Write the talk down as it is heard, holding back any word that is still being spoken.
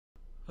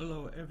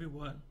Hello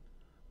everyone,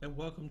 and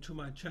welcome to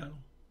my channel.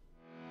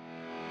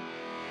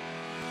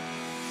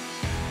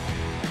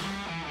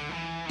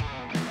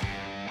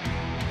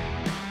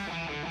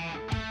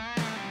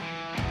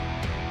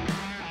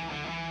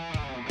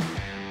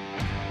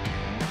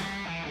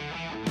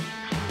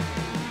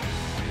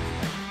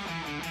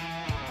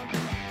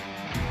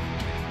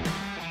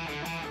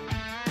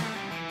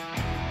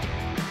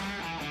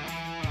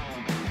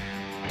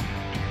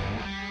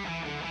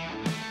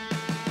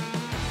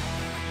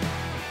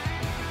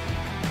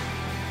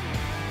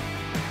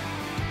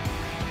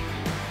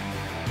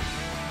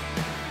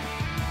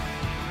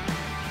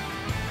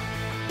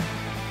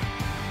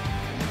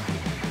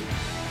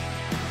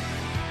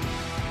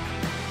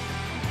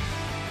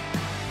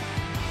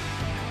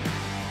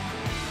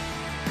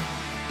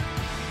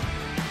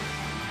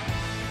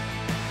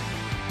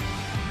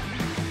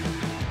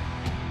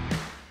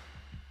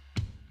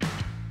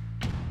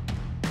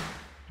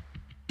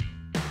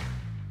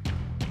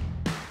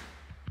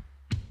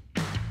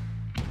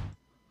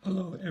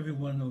 Hello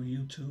everyone on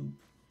YouTube.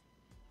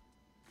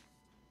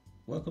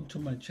 Welcome to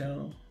my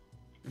channel.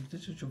 If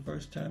this is your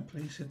first time,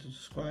 please hit the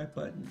subscribe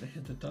button and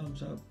hit the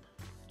thumbs up.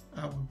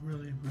 I would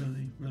really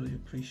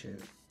appreciate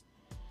it.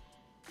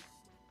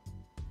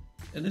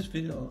 In this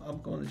video,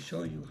 I'm going to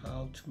show you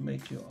how to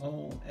make your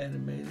own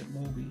animated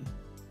movie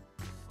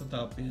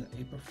without being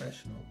a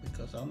professional,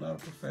 because I'm not a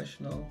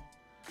professional.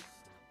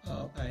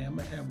 I am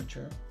an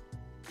amateur,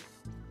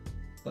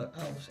 but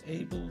I was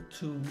able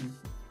to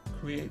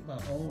create my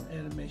own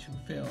animation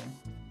film,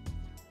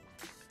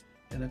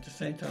 and at the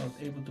same time I was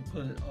able to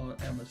put it on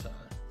Amazon.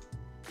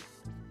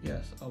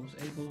 Yes, I was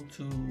able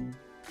to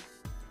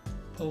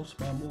post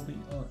my movie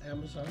on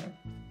Amazon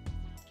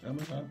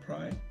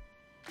Prime.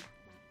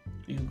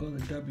 You can go to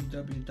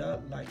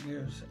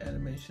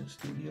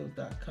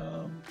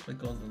www.lightyearsanimationstudio.com,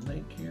 click on the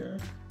link here,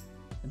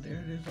 and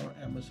there it is on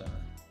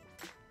Amazon.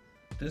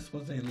 This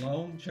was a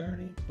long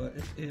journey, but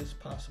it is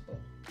possible.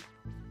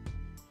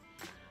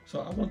 So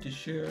I want to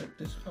share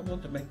this, I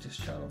want to make this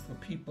channel for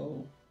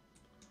people,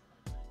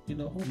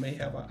 who may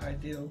have an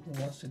idea who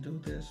wants to do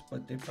this,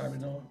 but they probably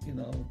don't,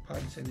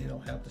 probably say they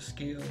don't have the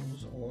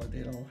skills or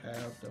they don't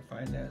have the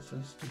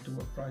finances to do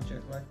a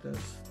project like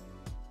this.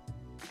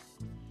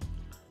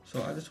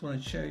 So I just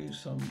want to share you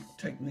some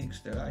techniques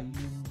that I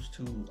use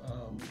to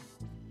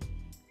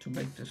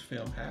make this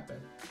film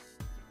happen.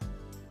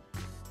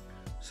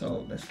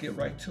 So let's get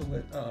right to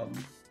it.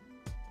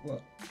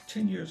 Well,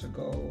 10 years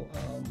ago,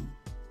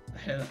 I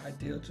had an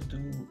idea to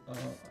do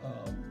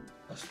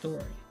a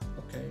story,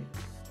 okay?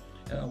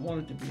 And I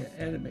wanted to be an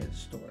animated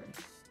story.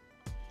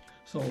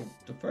 So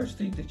the first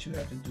thing that you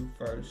have to do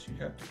first, you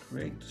have to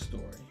create the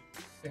story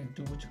and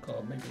do what you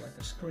call maybe like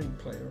a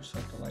screenplay or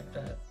something like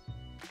that.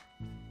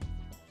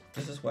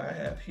 This is what I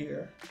have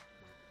here.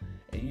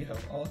 And you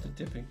have all the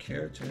different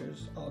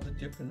characters, all the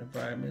different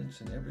environments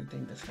and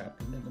everything that's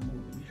happening in the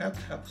movie. You have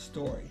to have a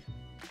story,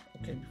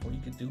 okay, before you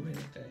can do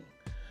anything.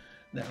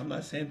 Now, I'm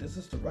not saying this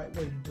is the right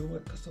way to do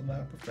it because I'm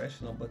not a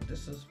professional, but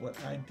this is what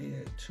I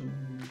did to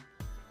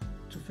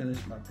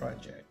finish my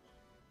project.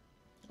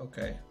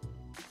 Okay,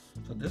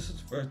 so this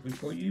is first.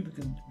 Before you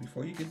can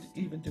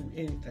even do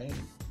anything,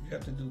 you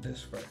have to do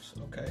this first.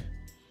 Okay,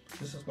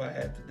 this is what I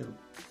had to do,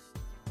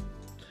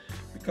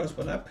 because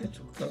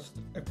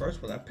at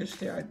first when I pitched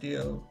the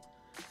idea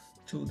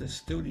to the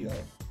studio,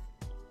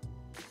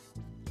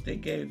 they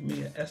gave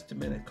me an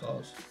estimated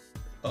cost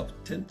of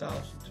 $10,000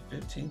 to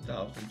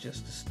 $15,000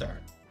 just to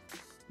start,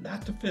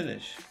 not to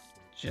finish,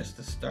 just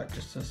to start,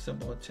 just to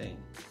assemble a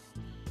team.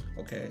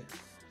 Okay,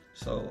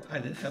 so I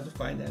didn't have the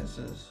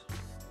finances,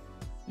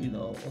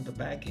 or the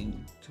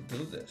backing to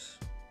do this.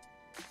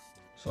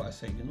 So I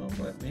said, you know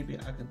what, maybe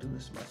I can do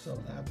this myself.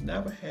 And I've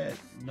never had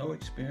no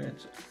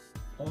experience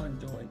on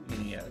doing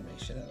any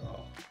animation at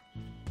all.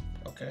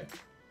 Okay,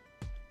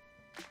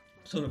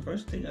 so the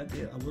first thing I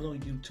did, I went on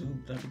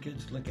YouTube and I began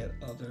to look at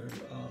other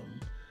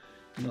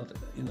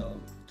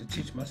to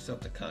teach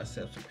myself the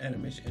concepts of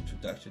animation,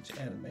 introduction to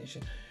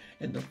animation.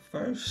 And the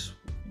first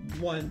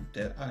one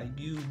that I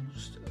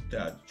used,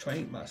 that I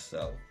trained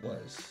myself,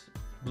 was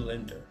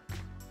Blender.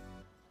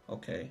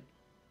 Okay,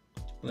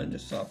 Blender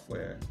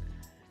software.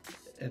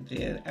 And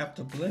then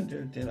after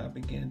Blender, then I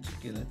began to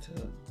get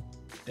into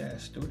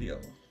Daz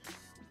Studio.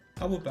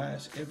 I would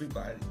advise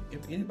everybody,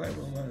 if anybody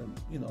will learn,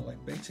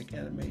 like basic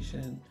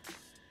animation,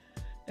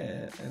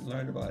 and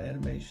learn about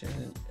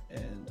animation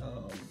and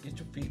get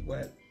your feet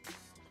wet,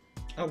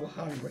 I will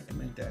highly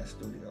recommend Daz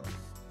Studio.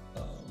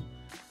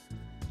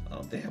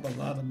 They have a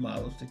lot of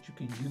models that you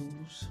can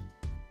use.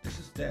 This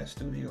is Daz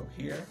Studio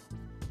here,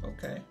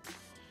 okay?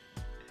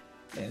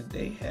 And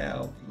they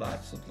have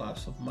lots of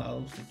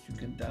models that you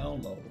can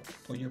download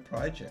for your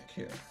project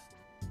here.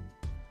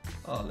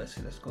 Let's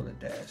see, let's go to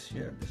Daz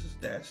here. This is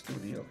Daz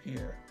Studio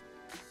here,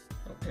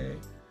 okay?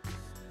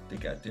 They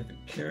got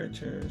different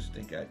characters,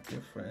 they got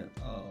different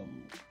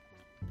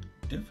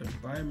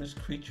environments,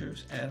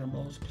 creatures,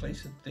 animals,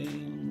 places,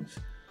 things.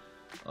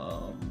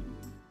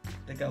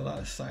 They got a lot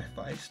of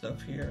sci-fi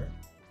stuff here.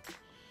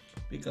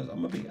 because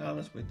I'm gonna be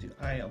honest with you,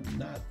 I am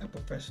not a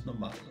professional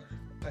modeler.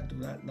 I do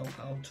not know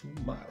how to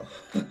model.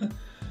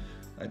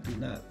 I do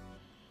not.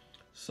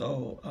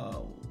 So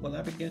when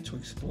I began to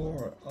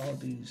explore all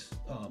these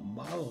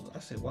models, I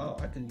said, wow,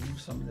 I can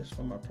use some of this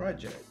for my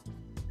project.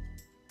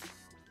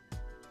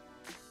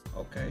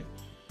 Okay.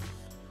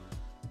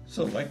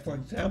 So like, for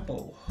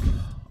example,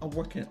 I'm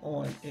working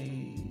on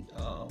a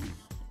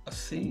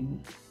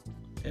scene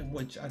in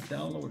which I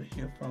downloaded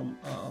here from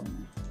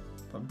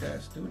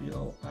Daz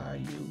Studio. I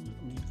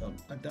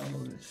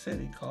downloaded a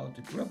city called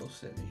the Gribble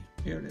City.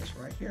 Here it is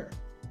right here.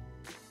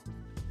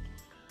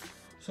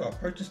 So I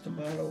purchased the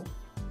model,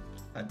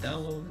 I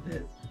downloaded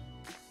it,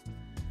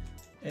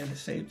 and it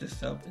saved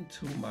itself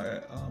into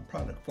my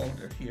product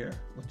folder here,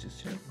 which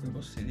is here,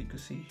 Gribble City, you can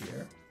see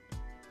here.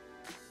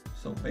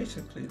 So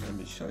basically, let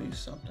me show you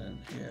something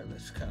here.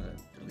 Let's kind of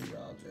delete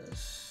all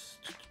this.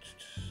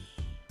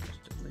 Let's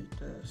delete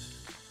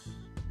this,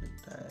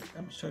 delete that.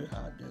 Let me show you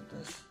how I did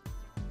this.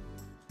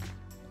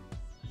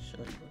 Show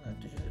you what I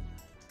did.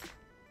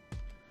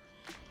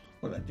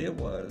 What I did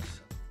was,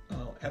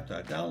 after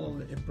I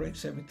downloaded it, it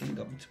breaks everything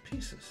up into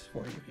pieces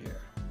for you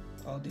here.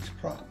 All these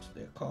props,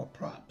 they're called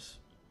props.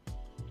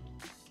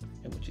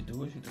 And what you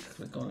do is you just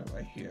click on it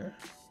right here.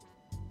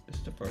 This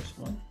is the first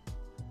one.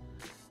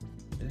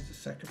 There's the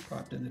second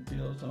prop, then it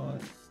builds on.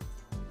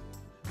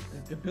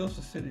 It builds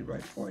the city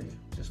right for you,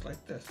 just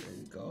like this. There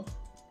you go.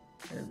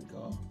 There we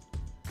go.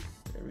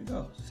 There we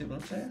go. See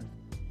what I'm saying?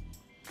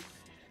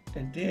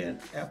 And then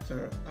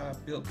after I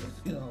built this,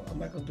 you know, I'm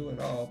not gonna do it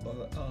all,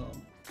 but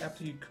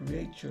after you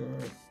create your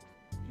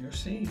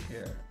scene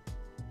here,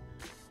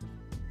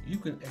 you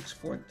can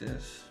export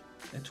this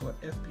into an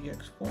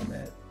FBX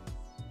format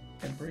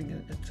and bring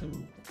it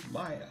into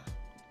Maya.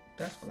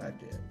 That's what I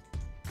did.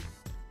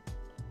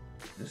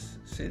 This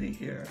city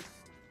here,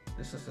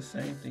 this is the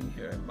same thing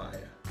here in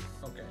Maya.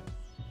 Okay.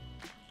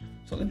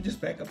 So let me just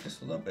back up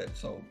just a little bit.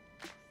 So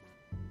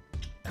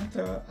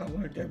after I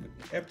learned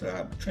after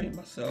I trained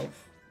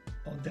myself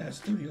on Daz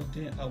Studio,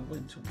 then I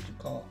went to what you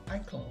call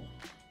Iclone.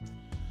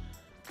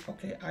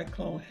 Okay,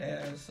 Iclone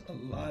has a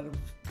lot of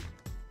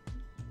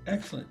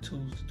excellent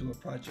tools to do a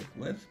project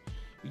with.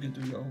 You can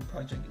do your own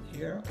project in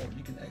here, or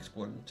you can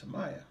export it into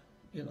Maya,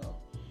 you know.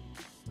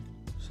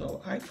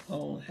 So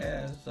Iclone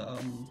has,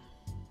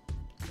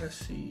 let's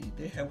see,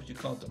 they have what you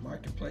call the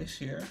marketplace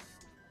here.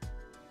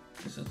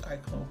 This is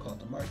Iclone called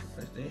the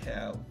marketplace. They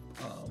have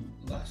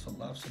lots of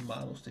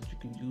models that you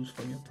can use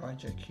for your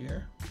project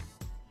here.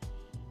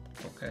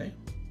 Okay.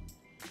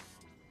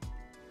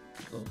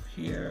 You go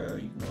here,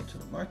 you can go to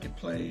the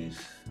marketplace.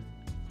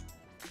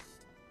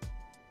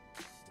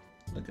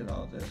 Look at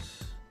all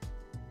this.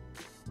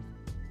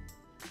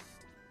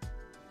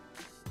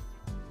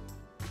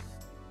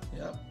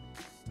 Yep.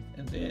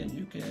 And then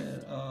you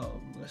can,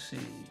 let's see.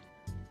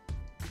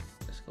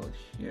 Let's go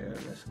here.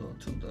 Let's go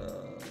to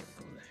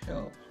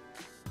help.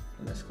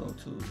 And let's go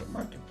to the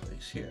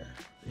marketplace here.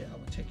 Yeah, I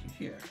will take you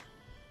here.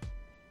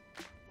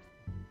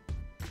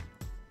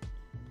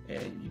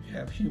 And you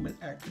have human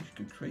actors.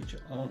 You can create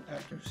your own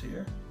actors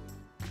here.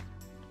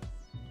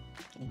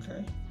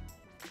 Okay.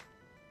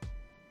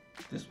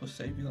 This will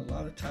save you a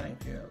lot of time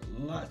here.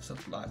 Lots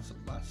of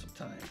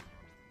time.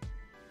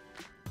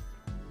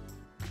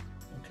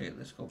 Okay,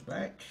 let's go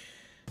back.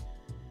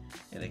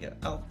 And they got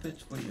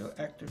outfits for your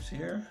actors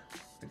here.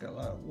 They got a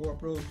lot of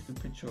wardrobes. You can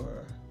put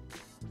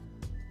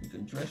you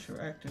can dress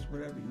your actors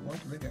whatever you want.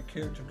 They got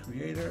character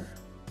creator.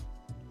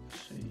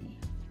 Let's see.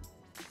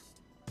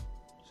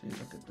 See,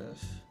 look at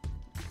this.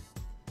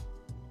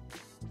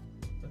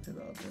 Look at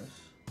all this.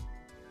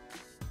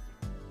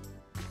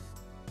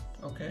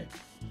 Okay.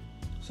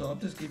 So I'll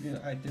just give you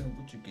an idea of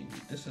what you can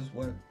use. This is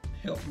what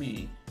helped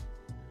me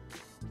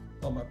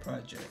on my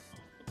project.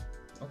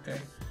 Okay.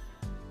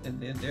 And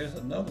then there's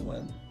another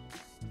one.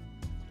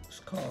 It's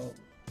called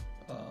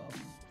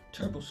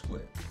Turbo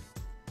Squid.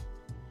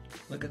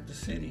 Look at the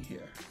city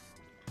here.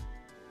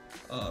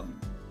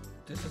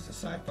 This is a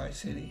sci-fi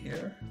city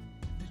here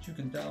that you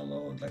can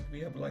download. Like we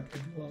have, like if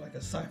you want like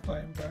a sci-fi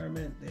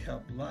environment, they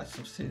have lots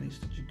of cities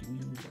that you can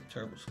use in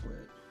Turbo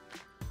Squid.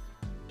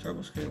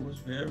 Turbo Squid was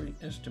very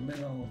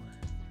instrumental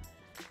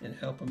in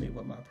helping me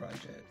with my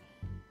project.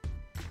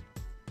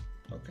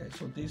 Okay,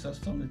 so these are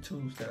some of the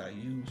tools that I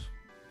use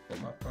for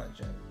my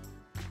project.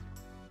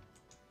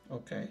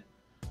 Okay,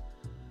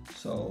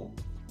 so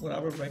what I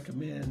would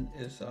recommend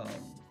is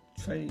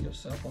training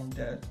yourself on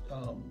that.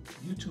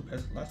 YouTube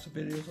has lots of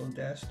videos on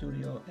Daz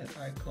Studio and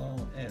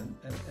Iclone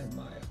and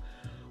Maya.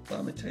 But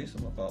I'm gonna tell you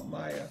something about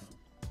Maya.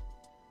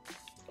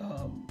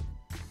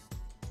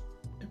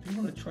 If you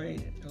want to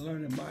train and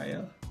learn in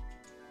Maya,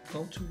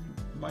 go to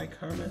Mike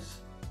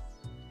Herman's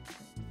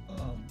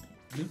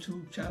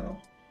YouTube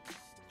channel.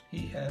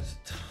 He has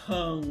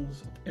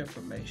tons of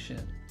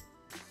information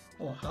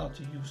on how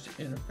to use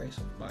the interface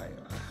of Maya.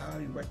 I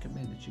highly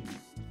recommend that you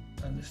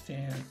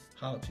understand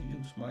how to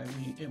use Maya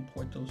when you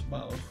import those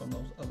models from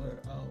those other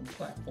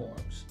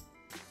platforms.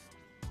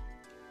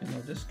 You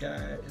know, this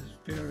guy is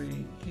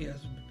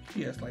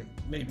he has like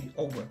maybe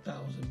over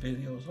 1,000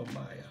 videos on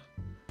Maya.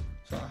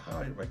 So I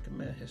highly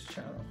recommend his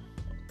channel.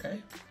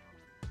 Okay.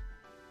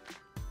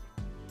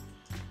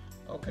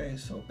 Okay,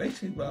 so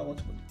basically what I want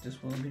to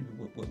just want to leave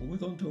you with, what we're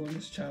going to do on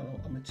this channel,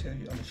 I'm going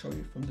to show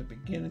you from the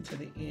beginning to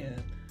the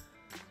end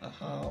of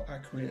how I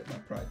created my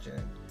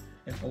project,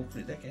 and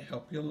hopefully that can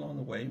help you along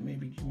the way.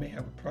 Maybe you may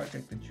have a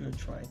project that you're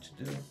trying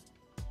to do,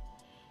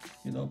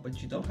 you know,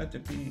 but you don't have to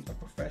be a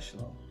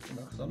professional, you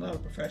know, because I'm not a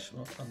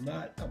professional. I'm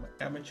an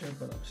amateur,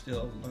 but I'm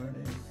still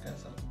learning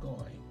as I'm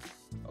going.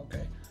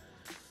 Okay,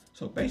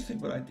 so basically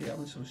what I did,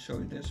 I'm just going to show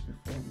you this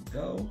before we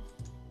go.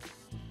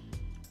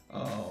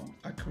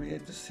 I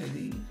created the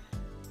city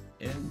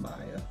in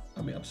Maya,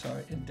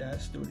 in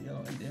Daz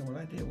Studio, and then what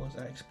I did was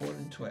I exported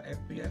into an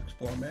FBX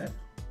format.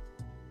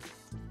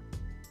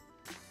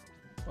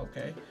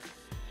 Okay,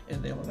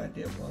 and then what I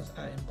did was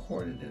I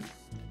imported it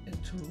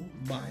into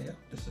Maya.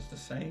 This is the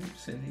same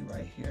city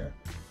right here,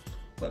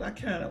 but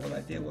what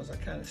I did was I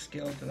kind of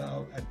scaled it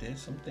out. I did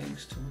some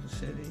things to the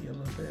city a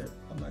little bit.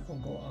 I'm not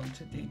going to go on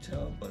to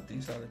detail, but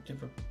these are the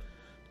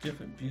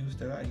different views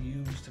that I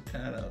use to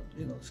kind of,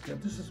 you know, scale.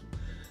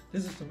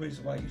 This is the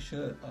reason why you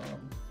should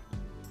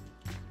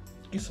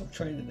get some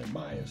training in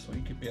Maya, so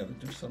you can be able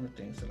to do some of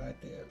the things that I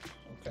did.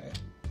 Okay,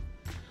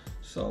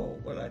 so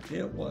what I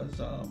did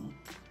was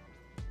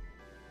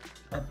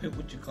I picked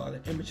what you call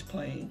an image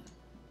plane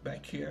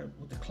back here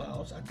with the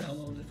clouds. I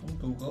downloaded it from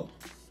Google,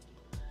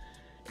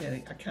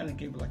 and I kind of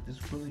gave it like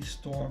this really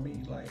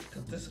stormy, like,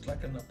 because this is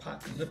like an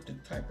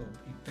apocalyptic type of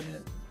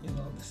event. You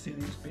know, the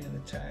city is being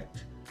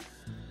attacked.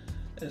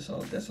 And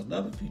so that's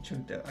another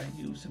feature that I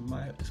use in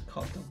Maya. It's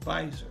called the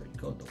visor. You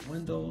go to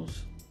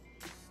Windows,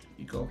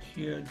 you go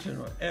here,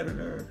 General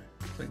Editor,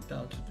 click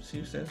down to see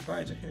it says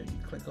visor here.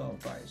 You click on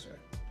visor,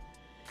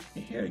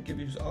 and here it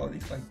gives you all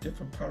these like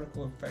different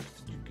particle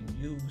effects that you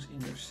can use in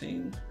your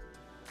scene.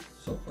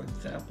 So for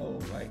example,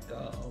 like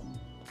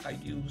I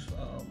use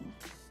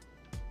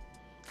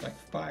like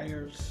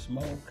fire,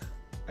 smoke.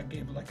 I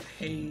gave it like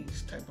a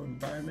haze type of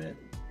environment.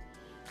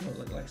 You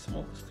know, like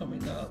smoke is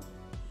coming up.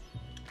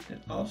 And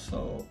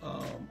also,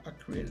 I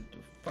created the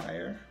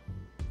fire.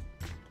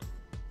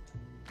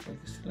 You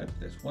can see like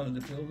this, one of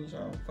the buildings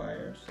are on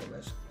fire. So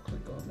let's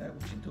click on that.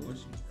 What you do is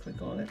you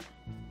click on it,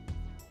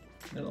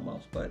 middle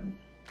mouse button,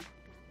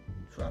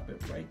 drop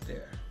it right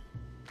there.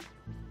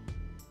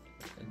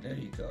 And there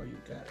you go, you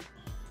got it.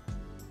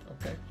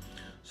 Okay,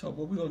 so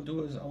what we're gonna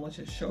do is I want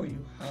you to show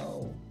you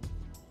how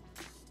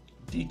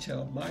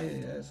detailed Maya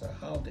is, or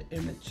how the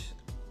image,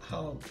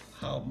 how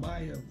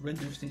Maya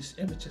renders these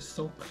images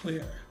so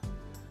clear.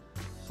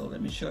 So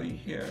let me show you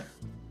here.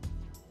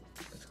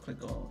 Let's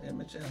click on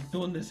image. And I'm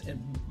doing this in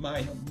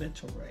Maya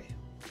Mental Ray.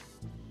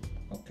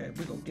 Okay,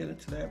 we're gonna get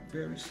into that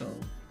very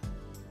soon,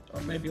 or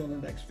maybe on the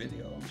next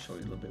video. I'm gonna show you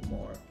a little bit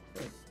more.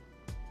 But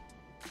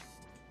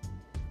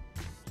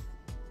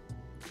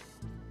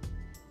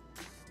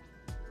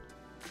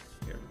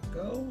here we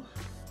go.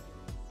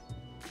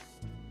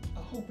 I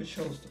hope it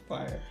shows the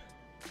fire.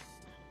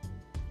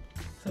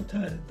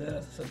 Sometimes it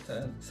does.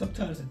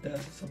 Sometimes it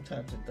does, and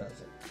sometimes it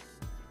doesn't.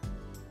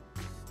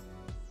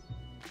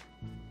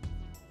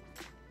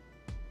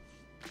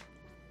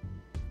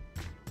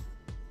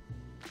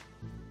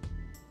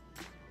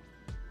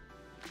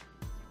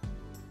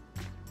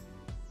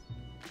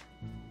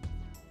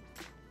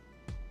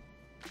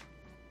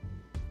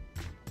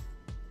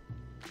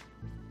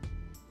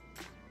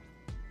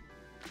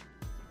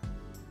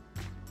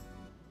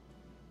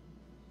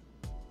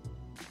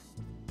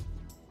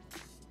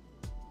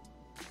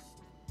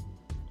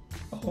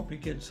 I hope you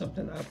get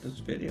something out of this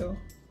video.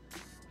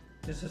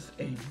 This is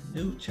a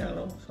new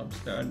channel, so I'm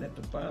starting at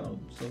the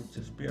bottom, so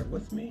just bear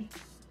with me.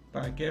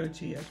 But I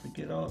guarantee as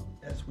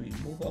we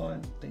move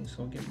on, things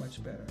gonna get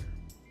much better.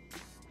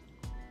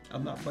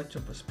 I'm not much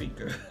of a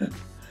speaker.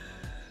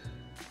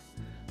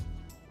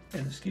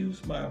 And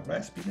excuse my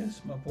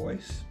raspiness, my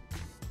voice.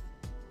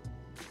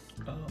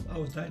 I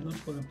was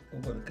diagnosed with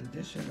a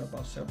condition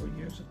about several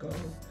years ago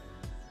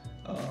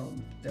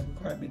that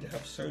required me to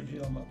have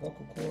surgery on my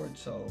vocal cord,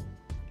 so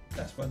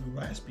that's why the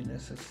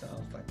raspiness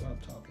sounds like when I'm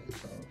talking.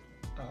 So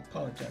I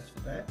apologize for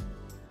that,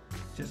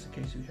 just in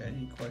case you had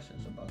any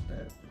questions about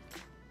that.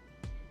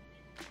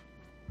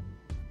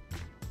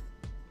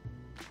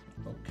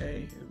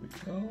 Okay, here we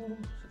go.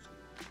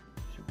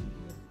 Should be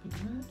here in a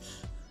few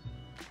minutes.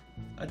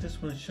 I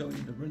just want to show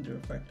you the render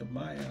effect of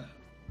Maya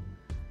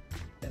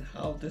and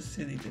how this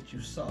city that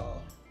you saw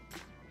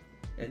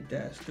in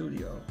Daz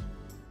Studio,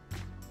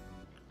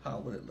 how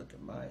would it look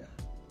in Maya?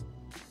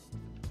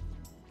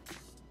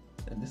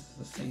 And this is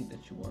the scene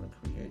that you want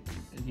to create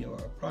in your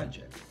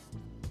project.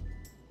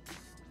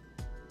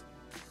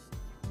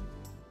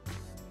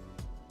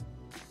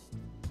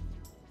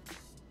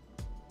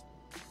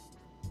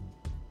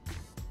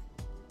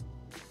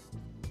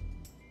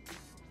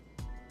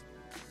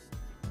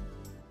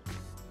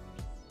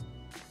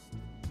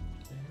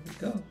 There we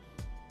go.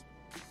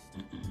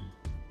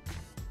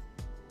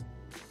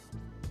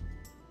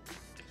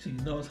 So you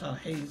notice how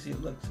hazy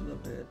it looks a little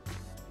bit.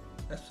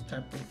 That's the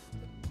type of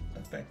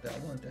effect that I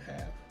wanted to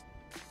have.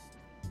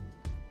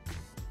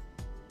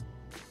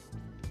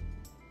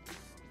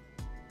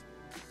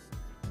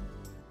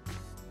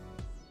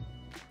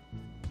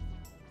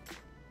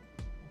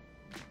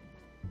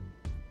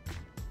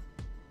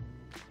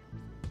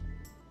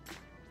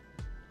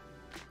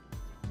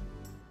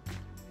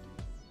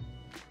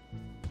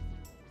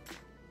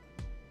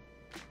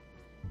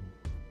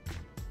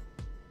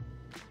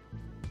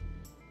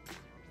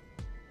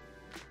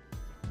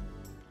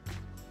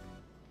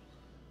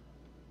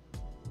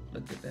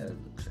 Look at that, it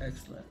looks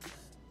excellent.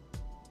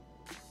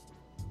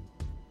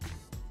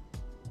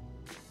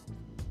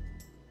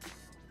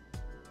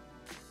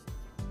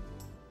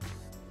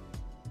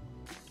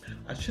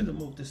 I should have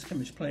moved this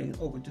image plane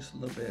over just a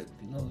little bit.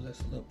 You know,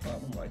 that's a little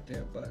problem right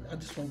there, but I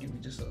just want to give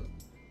you just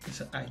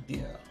an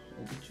idea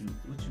of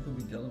what you're gonna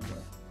be dealing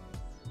with,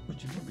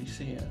 what you're gonna be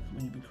seeing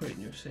when you be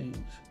creating your scenes.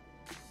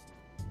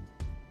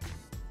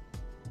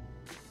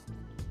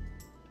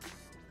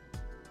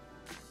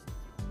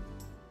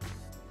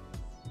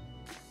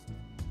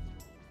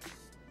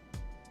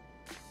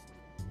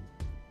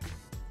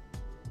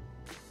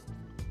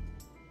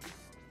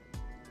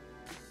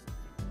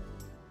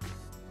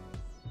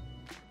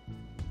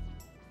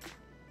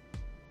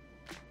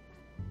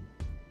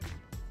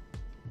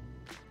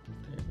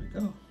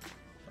 Go.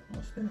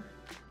 Almost there.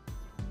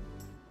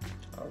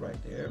 All right,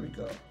 there we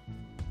go.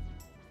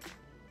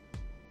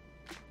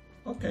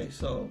 Okay,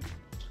 so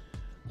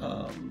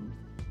I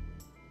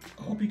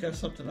hope you got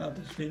something out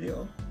of this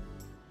video.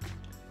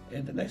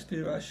 In the next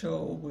video I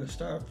show, we'll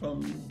start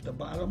from the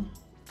bottom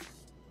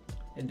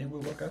and then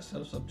we'll work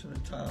ourselves up to the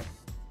top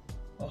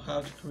on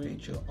how to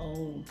create your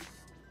own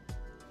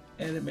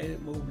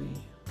animated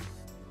movie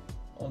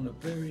on a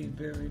very,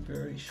 very,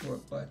 very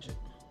short budget.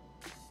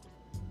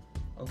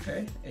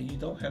 Okay, and you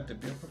don't have to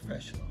be a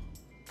professional.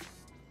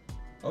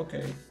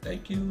 Okay,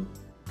 thank you.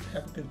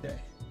 Have a good day.